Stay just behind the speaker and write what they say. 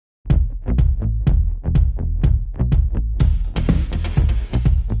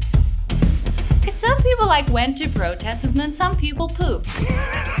like went to protest and then some people pooped.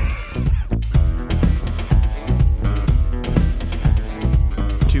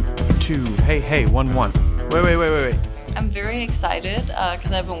 Two. Hey, 1-1. Wait. I'm very excited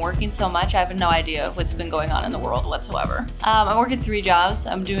because I've been working so much. I have no idea what's been going on in the world whatsoever. I'm working 3 jobs.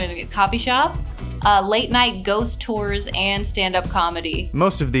 I'm doing a coffee shop, late night ghost tours, and stand-up comedy.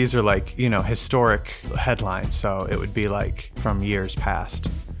 Most of these are like, historic headlines, so it would be like from years past.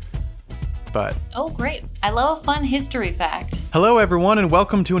 But oh, great. I love a fun history fact. Hello, everyone, and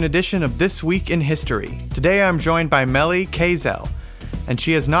welcome to an edition of This Week in History. Today I'm joined by Melly Kazel, and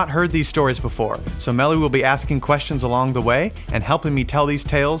she has not heard these stories before, so Melly will be asking questions along the way and helping me tell these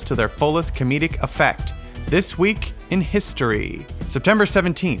tales to their fullest comedic effect. This Week in History. September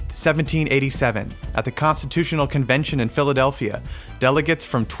 17th, 1787, at the Constitutional Convention in Philadelphia, delegates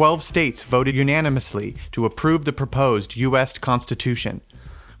from 12 states voted unanimously to approve the proposed U.S. Constitution.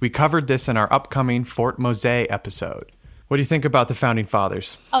 We covered this in our upcoming Fort Mose episode. What do you think about the Founding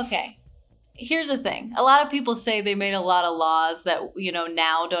Fathers? Okay. Here's the thing. A lot of people say they made a lot of laws that,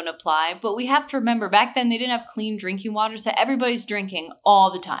 now don't apply. But we have to remember, back then they didn't have clean drinking water, so everybody's drinking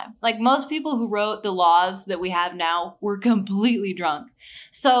all the time. Like, most people who wrote the laws that we have now were completely drunk.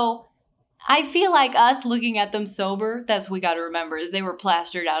 So I feel like us looking at them sober, that's what we got to remember, is they were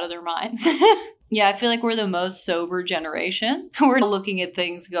plastered out of their minds. Yeah, I feel like we're the most sober generation. We're looking at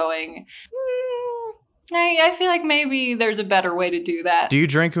things going, I feel like maybe there's a better way to do that. Do you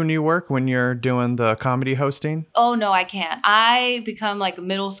drink when you work, when you're doing the comedy hosting? Oh, no, I can't. I become like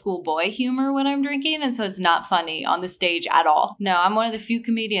middle school boy humor when I'm drinking, and so it's not funny on the stage at all. No, I'm one of the few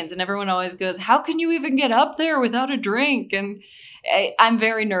comedians, and everyone always goes, how can you even get up there without a drink? And I'm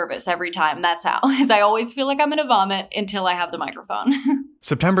very nervous every time. That's how. Because I always feel like I'm going to vomit until I have the microphone.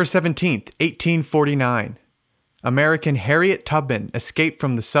 September 17th, 1849. American Harriet Tubman escaped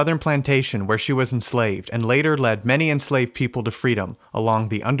from the southern plantation where she was enslaved and later led many enslaved people to freedom along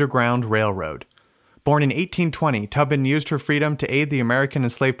the Underground Railroad. Born in 1820, Tubman used her freedom to aid the American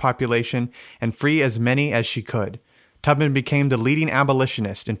enslaved population and free as many as she could. Tubman became the leading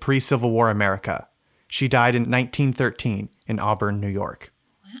abolitionist in pre-Civil War America. She died in 1913 in Auburn, New York.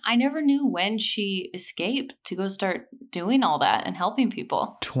 I never knew when she escaped to go start doing all that and helping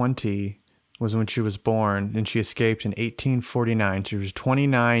people. 20 was when she was born, and she escaped in 1849. She was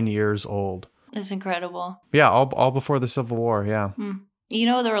 29 years old. That's incredible. Yeah, all before the Civil War, yeah.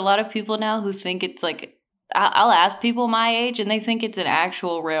 There are a lot of people now who think it's like, I'll ask people my age, and they think it's an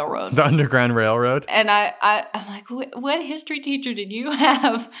actual railroad. The Underground Railroad? And I'm like, what history teacher did you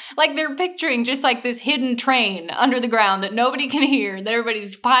have? Like, they're picturing just like this hidden train under the ground that nobody can hear, that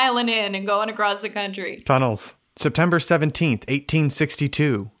everybody's piling in and going across the country. Tunnels. September 17th,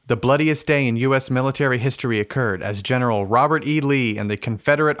 1862. The bloodiest day in U.S. military history occurred as General Robert E. Lee and the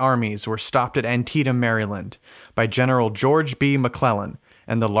Confederate armies were stopped at Antietam, Maryland, by General George B. McClellan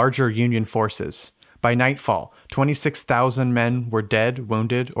and the larger Union forces. By nightfall, 26,000 men were dead,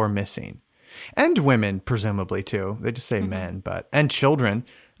 wounded, or missing. And women, presumably, too. They just say men, and children,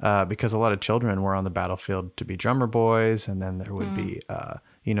 because a lot of children were on the battlefield to be drummer boys, and then there would be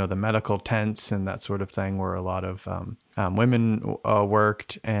the medical tents and that sort of thing where a lot of women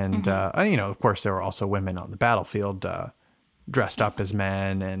worked. And, of course, there were also women on the battlefield dressed up as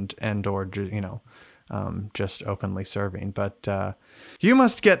men and just openly serving. But you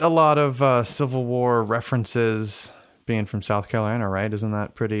must get a lot of Civil War references being from South Carolina, right? Isn't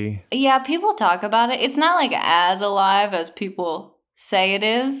that pretty? Yeah, people talk about it. It's not like as alive as people say it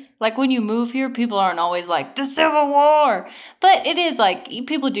is. Like, when you move here, people aren't always like, the Civil War. But it is like,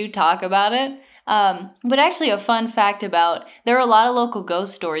 people do talk about it. But actually, a fun fact there are a lot of local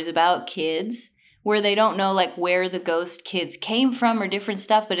ghost stories about kids where they don't know like where the ghost kids came from or different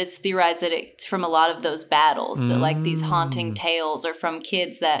stuff, but it's theorized that it's from a lot of those battles, that like these haunting tales are from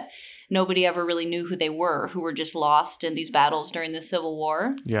kids that nobody ever really knew who they were, who were just lost in these battles during the Civil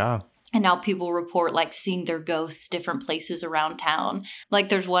War. Yeah. And now people report like seeing their ghosts different places around town. Like,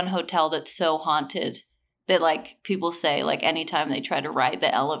 there's one hotel that's so haunted that like people say like anytime they try to ride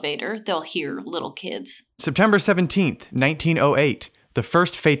the elevator, they'll hear little kids. September 17th, 1908. The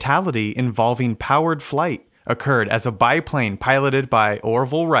first fatality involving powered flight occurred as a biplane piloted by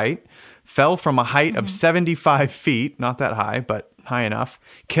Orville Wright fell from a height of 75 feet, not that high, but high enough,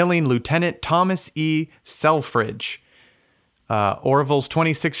 killing Lieutenant Thomas E. Selfridge, Orville's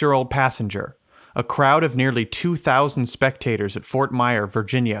 26-year-old passenger. A crowd of nearly 2,000 spectators at Fort Myer,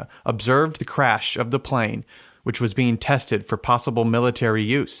 Virginia, observed the crash of the plane, which was being tested for possible military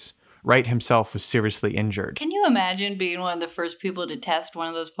use. Wright himself was seriously injured. Can you imagine being one of the first people to test one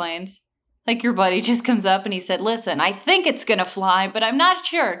of those planes? Like your buddy just comes up and he said, listen, I think it's going to fly, but I'm not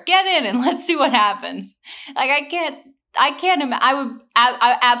sure. Get in and let's see what happens. Like I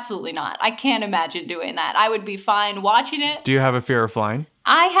absolutely not. I can't imagine doing that. I would be fine watching it. Do you have a fear of flying?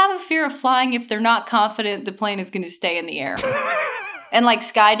 I have a fear of flying if they're not confident the plane is going to stay in the air. And like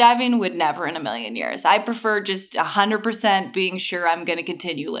skydiving would never in a million years. I prefer just 100% being sure I'm going to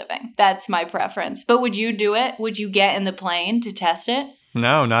continue living. That's my preference. But would you do it? Would you get in the plane to test it?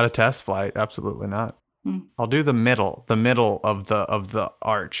 No, not a test flight. Absolutely not. I'll do the middle of the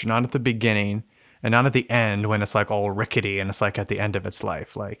arch, not at the beginning and not at the end when it's like all rickety and it's like at the end of its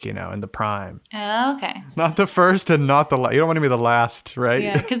life, like, you know, in the prime. Oh, okay. Not the first and not the last. You don't want to be the last, right?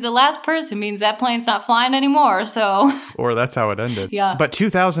 Yeah, because the last person means that plane's not flying anymore, so. Or that's how it ended. Yeah. But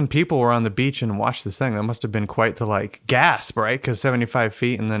 2,000 people were on the beach and watched this thing. That must have been quite the, like, gasp, right? Because 75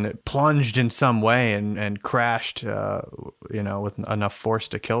 feet and then it plunged in some way and crashed, you know, with enough force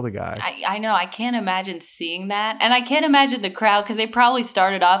to kill the guy. I know. I can't imagine seeing that. And I can't imagine the crowd, because they probably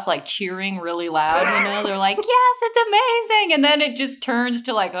started off, like, cheering really loud. You know, they're like, yes, it's amazing. And then it just turns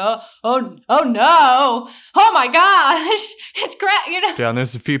to like, oh no. Oh my gosh. It's great. You know? Yeah, and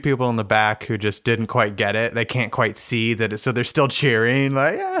there's a few people in the back who just didn't quite get it. They can't quite see that. So they're still cheering.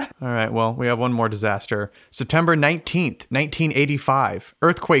 Like, yeah. All right, well, we have one more disaster. September 19th, 1985.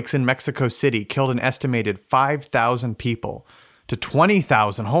 Earthquakes in Mexico City killed an estimated 5,000 people to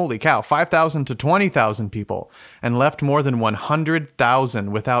 20,000. Holy cow, 5,000 to 20,000 people, and left more than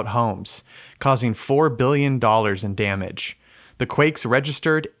 100,000 without homes, causing $4 billion in damage. The quakes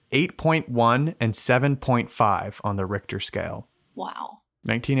registered 8.1 and 7.5 on the Richter scale. Wow.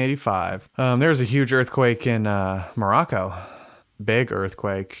 1985. There was a huge earthquake in Morocco. Big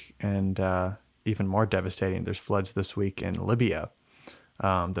earthquake, and even more devastating. There's floods this week in Libya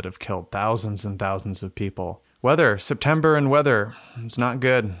that have killed thousands and thousands of people. Weather, September and weather, it's not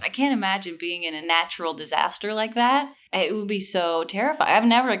good. I can't imagine being in a natural disaster like that. It would be so terrifying. I've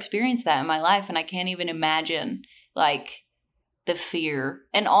never experienced that in my life, and I can't even imagine, like, the fear.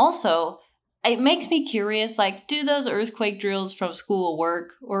 And also, it makes me curious, like, do those earthquake drills from school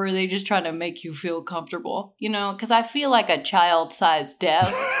work, or are they just trying to make you feel comfortable? You know, because I feel like a child-sized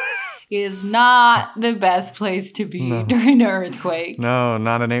desk is not the best place to be during an earthquake. No,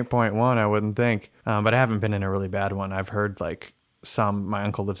 not an 8.1, I wouldn't think. But I haven't been in a really bad one. I've heard, like, my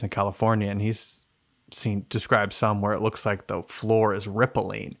uncle lives in California, and he's described some where it looks like the floor is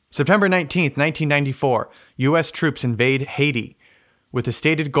rippling. September 19th, 1994, U.S. troops invade Haiti with the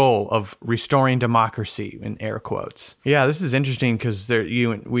stated goal of restoring democracy, in air quotes. Yeah, this is interesting because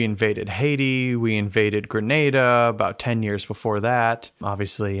we invaded Haiti, we invaded Grenada about 10 years before that.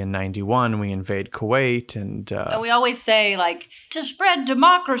 Obviously, in 91, we invade Kuwait. And we always say, like, to spread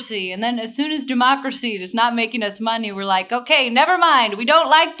democracy. And then as soon as democracy is not making us money, we're like, okay, never mind. We don't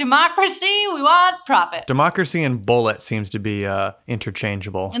like democracy. We want profit. Democracy and bullet seems to be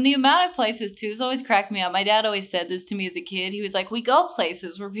interchangeable. And the amount of places, too, has always cracked me up. My dad always said this to me as a kid. He was like, we go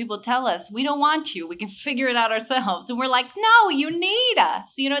places where people tell us we don't want you, we can figure it out ourselves, and we're like, no, you need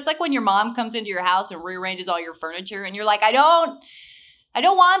us. You know, it's like when your mom comes into your house and rearranges all your furniture and you're like, I don't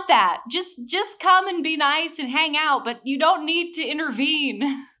want that. Just come and be nice and hang out, but you don't need to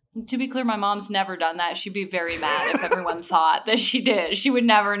intervene. To be clear, my mom's never done that. She'd be very mad if everyone thought that she did. She would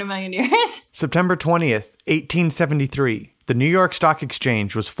never in a million years. September 20th, 1873. The New York Stock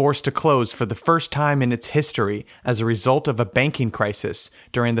Exchange was forced to close for the first time in its history as a result of a banking crisis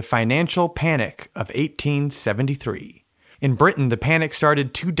during the financial panic of 1873. In Britain, the panic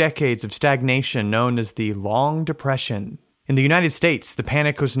started 2 decades of stagnation known as the Long Depression. In the United States, the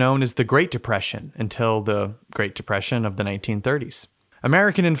panic was known as the Great Depression until the Great Depression of the 1930s.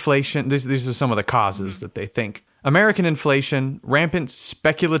 American inflation, these are some of the causes that they think. American inflation, rampant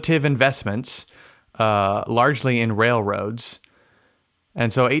speculative investments, largely in railroads.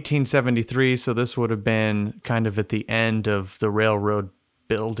 And so 1873, so this would have been kind of at the end of the railroad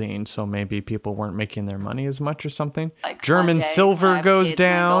building, so maybe people weren't making their money as much or something. Like German silver goes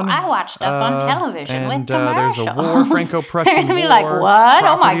down. I watch stuff on television with commercials. There's a war, Franco-Prussian They're gonna be War. like, what?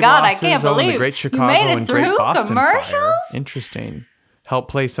 Oh my property God, I losses, can't the believe Great you Chicago made it and through Great Boston commercials? Fire. Interesting.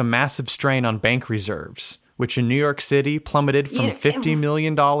 Helped place a massive strain on bank reserves, which in New York City plummeted from $50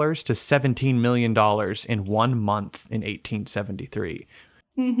 million to $17 million in 1 month in 1873.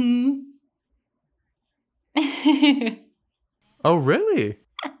 Mm-hmm. Oh, really?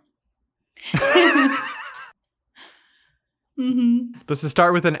 Mm-hmm. Does it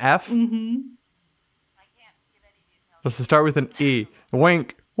start with an F? Mm-hmm. Does it start with an E?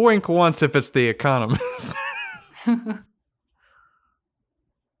 Wink. Wink once if it's The Economist.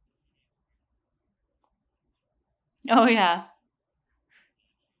 Oh, yeah.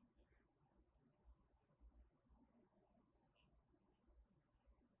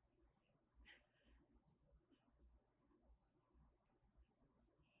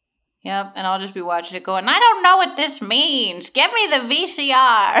 Yep, and I'll just be watching it going, I don't know what this means. Give me the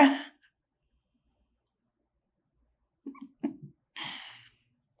VCR.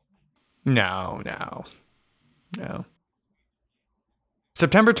 No.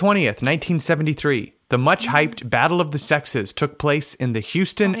 September 20th, 1973. The much-hyped Battle of the Sexes took place in the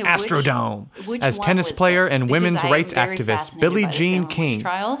Houston Astrodome as tennis player and women's rights activist Billie Jean King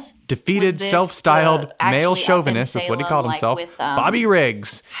defeated self-styled male chauvinist, that's what he called himself, Bobby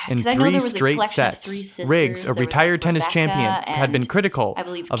Riggs, in 3 straight sets. Riggs, a retired tennis champion, had been critical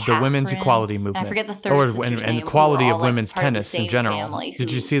of the women's equality movement, and equality of women's tennis in general.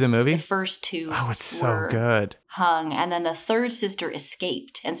 Did you see the movie? The first 2 Oh, it's so good. Hung, and then the third sister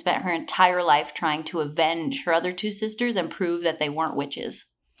escaped and spent her entire life trying to avenge her other 2 sisters and prove that they weren't witches.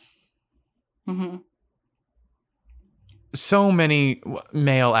 Mm-hmm. So many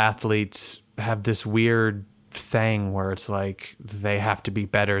male athletes have this weird thing where it's like they have to be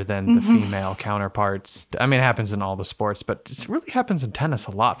better than the female counterparts. I mean, it happens in all the sports, but it really happens in tennis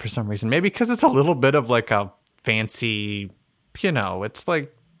a lot for some reason. Maybe because it's a little bit of like a fancy, it's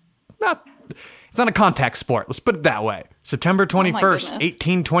like it's not a contact sport. Let's put it that way. September 21st,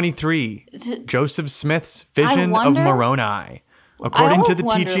 1823. Joseph Smith's vision of Moroni. According to the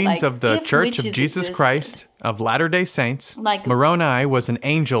teachings of the Church of Jesus Christ of Latter-day Saints, Moroni was an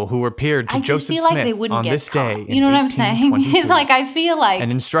angel who appeared to Joseph Smith on this day. You know what I'm saying? It's like I feel like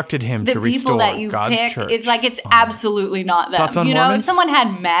and instructed him to restore God's church. It's like it's absolutely not them. Thoughts on Mormons? Mormons? If someone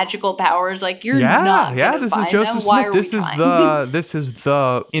had magical powers, like you're not. This is Joseph Smith. This is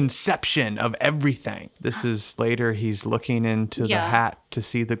the inception of everything. This is later. He's looking into the hat to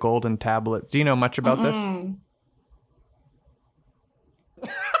see the golden tablets. Do you know much about this?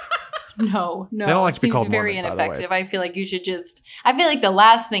 No. They don't like to be called very Mormon, ineffective. I feel like you should I feel like the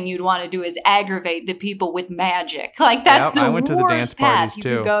last thing you'd want to do is aggravate the people with magic. Like that's the worst dance path you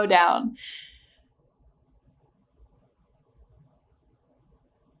too. could go down.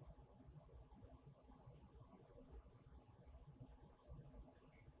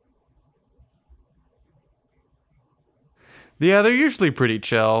 Yeah, they're usually pretty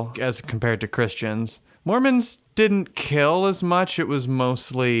chill as compared to Christians. Mormons didn't kill as much. It was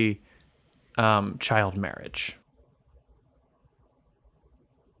mostly child marriage.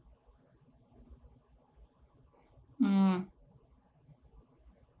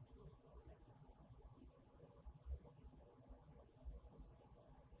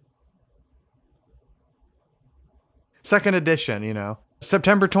 Second edition,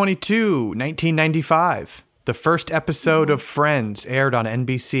 September 22, 1995. The first episode of Friends aired on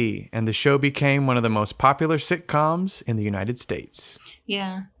NBC, and the show became one of the most popular sitcoms in the United States.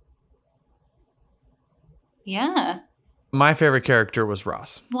 Yeah. My favorite character was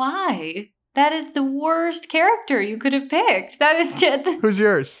Ross. Why? That is the worst character you could have picked. That is just... Who's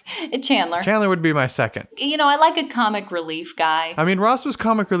yours? Chandler. Chandler would be my second. I like a comic relief guy. I mean, Ross was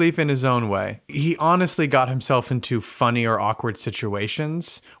comic relief in his own way. He honestly got himself into funny or awkward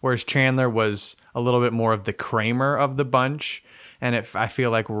situations, whereas Chandler was a little bit more of the Kramer of the bunch. And I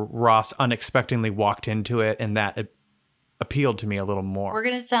feel like Ross unexpectedly walked into it, and that appealed to me a little more. We're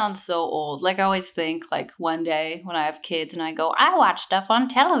going to sound so old. Like, I always think, like, one day when I have kids and I go, I watch stuff on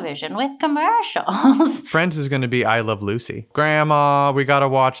television with commercials. Friends is going to be I Love Lucy. Grandma, we got to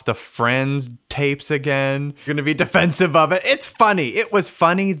watch the Friends tapes again. You're going to be defensive of it. It's funny. It was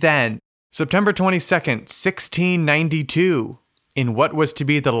funny then. September 22nd, 1692. In what was to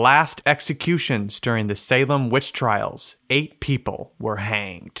be the last executions during the Salem witch trials, 8 people were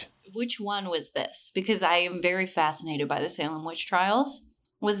hanged. Which one was this? Because I am very fascinated by the Salem witch trials.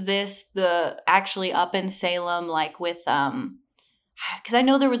 Was this the actually up in Salem, like with, because I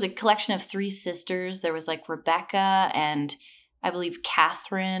know there was a collection of 3 sisters. There was like Rebecca and I believe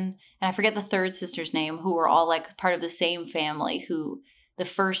Catherine, and I forget the third sister's name, who were all like part of the same family, who the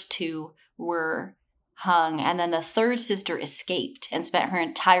first 2 were hung, and then the third sister escaped and spent her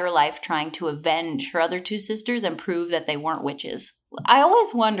entire life trying to avenge her other 2 sisters and prove that they weren't witches. I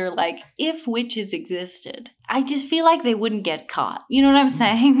always wonder, like, if witches existed, I just feel like they wouldn't get caught. You know what I'm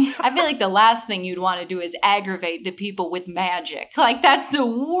saying? I feel like the last thing you'd want to do is aggravate the people with magic. Like, that's the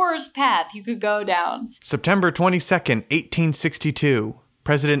worst path you could go down. September 22nd, 1862.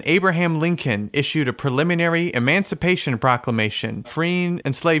 President Abraham Lincoln issued a preliminary Emancipation Proclamation freeing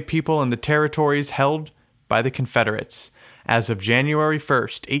enslaved people in the territories held by the Confederates as of January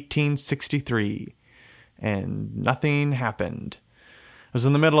 1st, 1863. And nothing happened. It was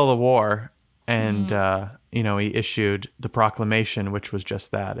in the middle of the war, and, he issued the proclamation, which was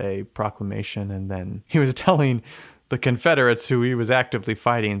just that, a proclamation, and then he was telling the Confederates, who he was actively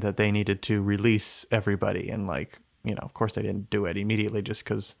fighting, that they needed to release everybody and, like, of course they didn't do it immediately just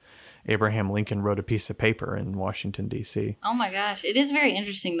because Abraham Lincoln wrote a piece of paper in Washington, D.C. Oh my gosh. It is very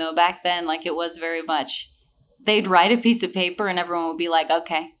interesting, though. Back then, like, it was very much, they'd write a piece of paper and everyone would be like,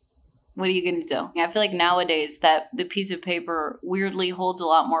 okay, what are you going to do? I feel like nowadays that the piece of paper weirdly holds a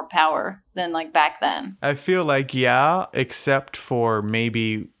lot more power than like back then. I feel like, yeah, except for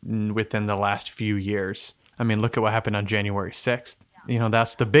maybe within the last few years. I mean, look at what happened on January 6th.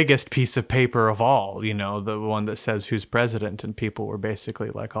 That's the biggest piece of paper of all, the one that says who's president. And people were basically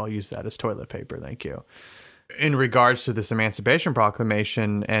like, I'll use that as toilet paper. Thank you. In regards to this Emancipation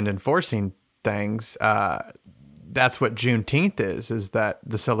Proclamation and enforcing things, that's what Juneteenth is that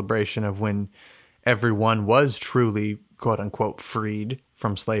the celebration of when everyone was truly, quote unquote, freed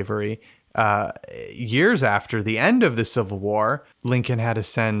from slavery. Years after the end of the Civil War, Lincoln had to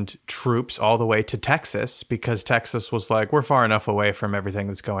send troops all the way to Texas because Texas was like, we're far enough away from everything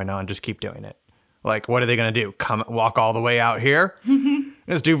that's going on. Just keep doing it. Like, what are they going to do? Come walk all the way out here?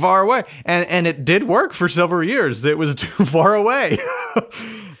 It's too far away. And it did work for several years. It was too far away.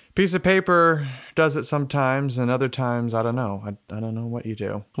 Piece of paper does it sometimes, and other times, I don't know. I don't know what you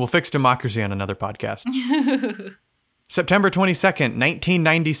do. We'll fix democracy on another podcast. September 22nd,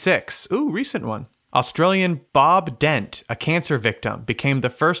 1996. Ooh, recent one. Australian Bob Dent, a cancer victim, became the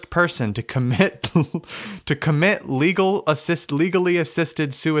first person to commit legally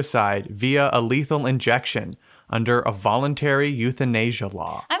assisted suicide via a lethal injection under a voluntary euthanasia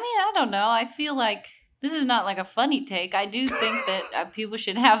law. I mean, I don't know. I feel like this is not like a funny take. I do think that people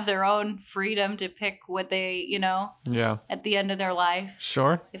should have their own freedom to pick what they, at the end of their life.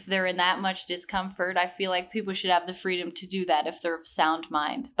 Sure. If they're in that much discomfort, I feel like people should have the freedom to do that if they're of sound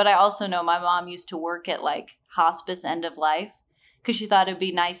mind. But I also know my mom used to work at like hospice end of life because she thought it'd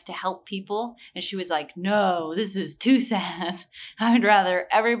be nice to help people. And she was like, no, this is too sad. I would rather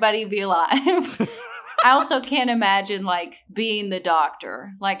everybody be alive. I also can't imagine like being the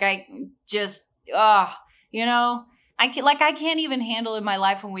doctor. Like I can't even handle in my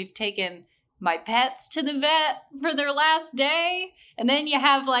life when we've taken my pets to the vet for their last day. And then you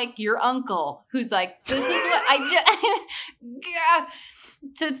have like your uncle who's like, this is what I just,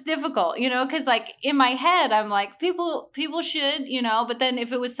 so it's difficult, because like in my head, I'm like, people should, but then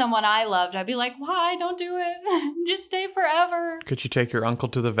if it was someone I loved, I'd be like, why? Don't do it. Just stay forever. Could you take your uncle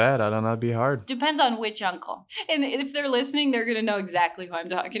to the vet? I don't know. That'd be hard. Depends on which uncle. And if they're listening, they're going to know exactly who I'm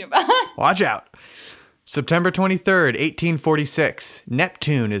talking about. Watch out. September 23rd, 1846,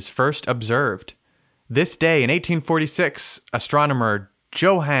 Neptune is first observed. This day in 1846, astronomer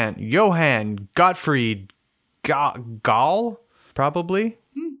Johann Gottfried Galle, probably,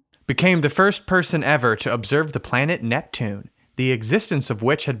 became the first person ever to observe the planet Neptune, the existence of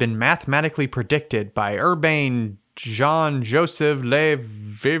which had been mathematically predicted by Urbain Jean-Joseph Le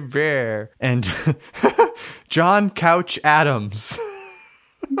Verrier and John Couch Adams.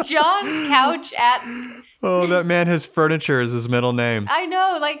 John Couch Adams. Oh, that man has furniture as his middle name. I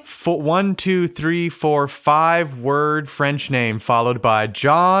know, like 1, 2, 3, 4, 5 word French name followed by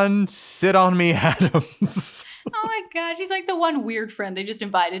John Sit on Me Adams. Oh my gosh, he's like the one weird friend they just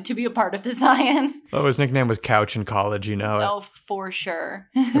invited to be a part of the science. Oh, his nickname was Couch in college, you know it. Oh, for sure.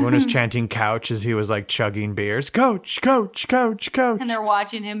 Everyone was chanting Couch as he was like chugging beers. Coach, coach, coach, coach. And they're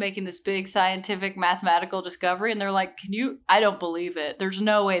watching him making this big scientific mathematical discovery and they're like, I don't believe it. There's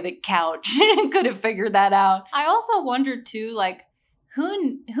no way that Couch could have figured that out. I also wondered too, like,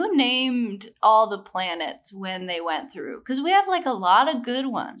 who named all the planets when they went through? Because we have like a lot of good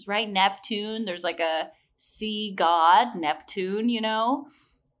ones, right? Neptune, there's like a sea god, Neptune,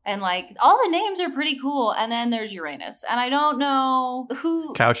 and like all the names are pretty cool. And then there's Uranus, and I don't know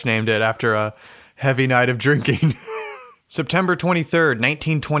who. Couch named it after a heavy night of drinking. September 23rd,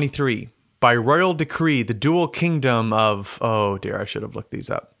 1923. By royal decree, the dual kingdom of, oh dear, I should have looked these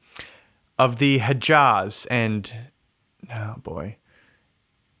up, of the Hejaz and, oh boy,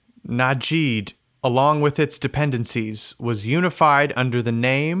 Najd, along with its dependencies, was unified under the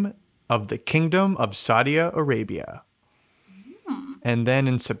name of the Kingdom of Saudi Arabia. And then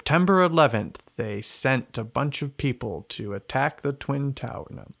in September 11th, they sent a bunch of people to attack the Twin Tower.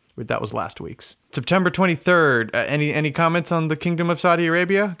 No, that was last week's. September 23rd, any comments on the Kingdom of Saudi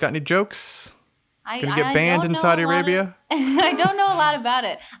Arabia? Got any jokes? Gonna get banned in Saudi Arabia? I don't know a lot about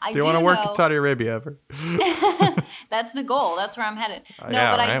it. Do you want to work in Saudi Arabia ever? That's the goal. That's where I'm headed. No,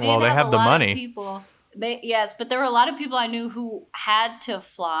 yeah, but right? I did they have the money. People. Yes, but there were a lot of people I knew who had to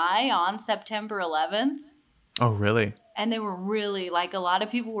fly on September 11th. Oh, really? And they were really, like, a lot of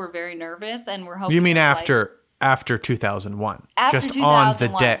people were very nervous and were hoping. You mean after 2001? After just 2001. On the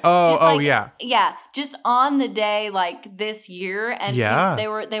day. Oh, yeah. Yeah, just on the day, like, this year. And yeah.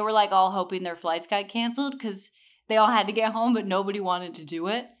 they were like all hoping their flights got canceled because they all had to get home, but nobody wanted to do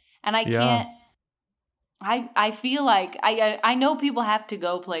it. And I can't, I feel like, I know people have to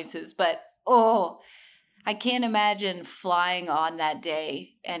go places, but I can't imagine flying on that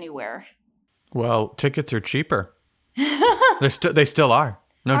day anywhere. Well, tickets are cheaper. They still are.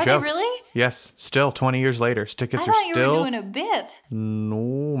 No Are joke. they really? Yes, still 20 years later, tickets I are thought you still. were doing a bit.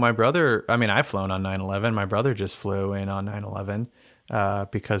 No, my brother. I mean, I've flown on 9/11. My brother just flew in on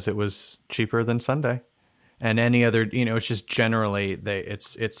 9/11 because it was cheaper than Sunday, and any other. It's just generally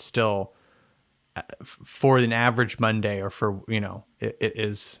it's still for an average Monday or for it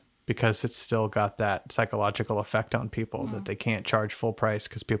is because it's still got that psychological effect on people that they can't charge full price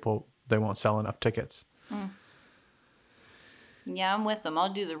because they won't sell enough tickets. Yeah, I'm with them.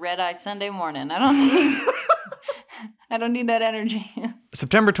 I'll do the red-eye Sunday morning. I don't need that energy.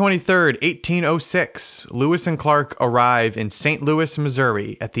 September 23rd, 1806, Lewis and Clark arrive in St. Louis,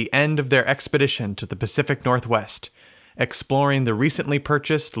 Missouri at the end of their expedition to the Pacific Northwest, exploring the recently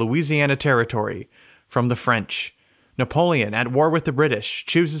purchased Louisiana Territory from the French. Napoleon, at war with the British,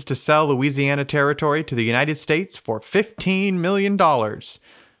 chooses to sell Louisiana Territory to the United States for $15 million,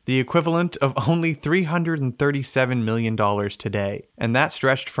 the equivalent of only $337 million today. And that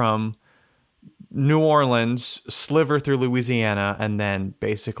stretched from New Orleans, sliver through Louisiana, and then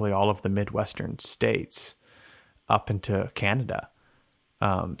basically all of the Midwestern states up into Canada.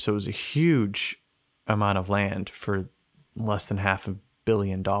 So it was a huge amount of land for less than $500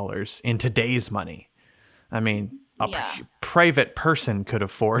 million in today's money. I mean, a private person could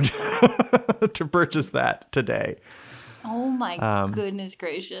afford to purchase that today. Oh my goodness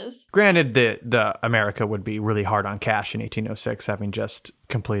gracious. Granted, the America would be really hard on cash in 1806, having just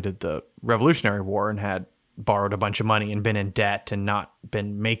completed the Revolutionary War and had borrowed a bunch of money and been in debt and not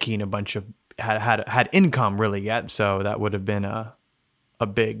been making had income really yet. So that would have been a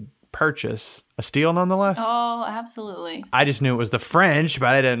big purchase. A steal nonetheless. Oh, absolutely. I just knew it was the French, but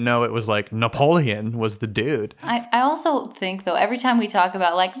I didn't know it was like Napoleon was the dude. I also think, though, every time we talk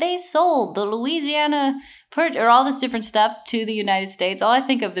about, like, they sold the Louisiana or all this different stuff to the United States, all I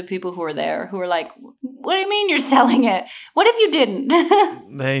think of the people who are there who are like, what do you mean you're selling it? What if you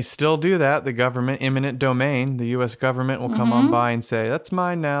didn't? They still do that. The government, eminent domain, the U.S. government will come on by and say, that's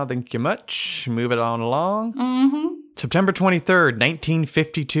mine now, thank you much. Move it on along. September 23rd,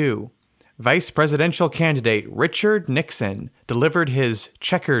 1952. Vice presidential candidate Richard Nixon delivered his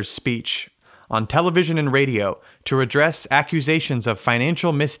Checkers speech on television and radio to address accusations of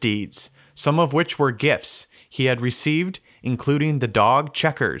financial misdeeds, some of which were gifts he had received, including the dog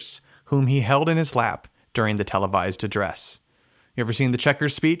Checkers, whom he held in his lap during the televised address. You ever seen the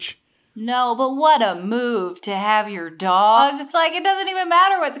Checkers speech? No, but what a move to have your dog. It's like, it doesn't even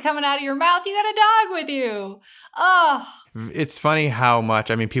matter what's coming out of your mouth. You got a dog with you. Oh. It's funny how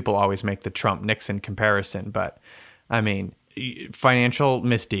much, people always make the Trump-Nixon comparison, but, financial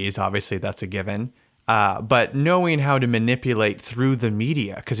misdeeds, obviously that's a given. But knowing how to manipulate through the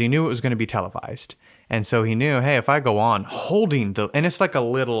media, because he knew it was going to be televised. And so he knew, hey, if I go on holding and it's like a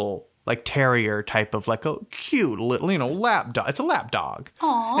little, like terrier type of like a cute little, lap dog. It's a lap dog.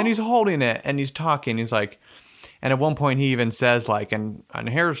 Aww. And he's holding it and he's talking. He's like, and at one point he even says like, and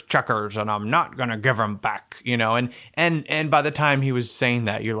here's Checkers and I'm not going to give him back, and by the time he was saying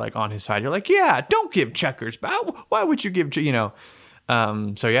that, you're like on his side. You're like, yeah, don't give Checkers back. Why would you give, so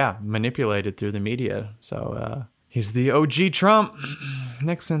yeah, manipulated through the media. So, he's the OG Trump,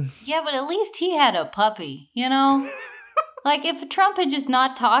 Nixon. Yeah, but at least he had a puppy, Like, if Trump had just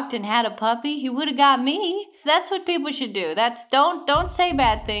not talked and had a puppy, he would have got me. That's what people should do. Don't say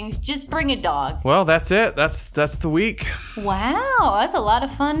bad things. Just bring a dog. Well, that's it. That's the week. Wow, that's a lot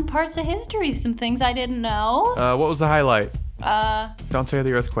of fun parts of history. Some things I didn't know. What was the highlight? Don't say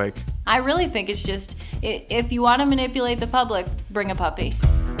the earthquake. I really think it's just, if you want to manipulate the public, bring a puppy.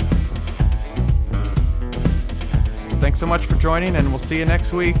 Thanks so much for joining, and we'll see you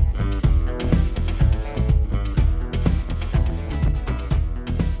next week.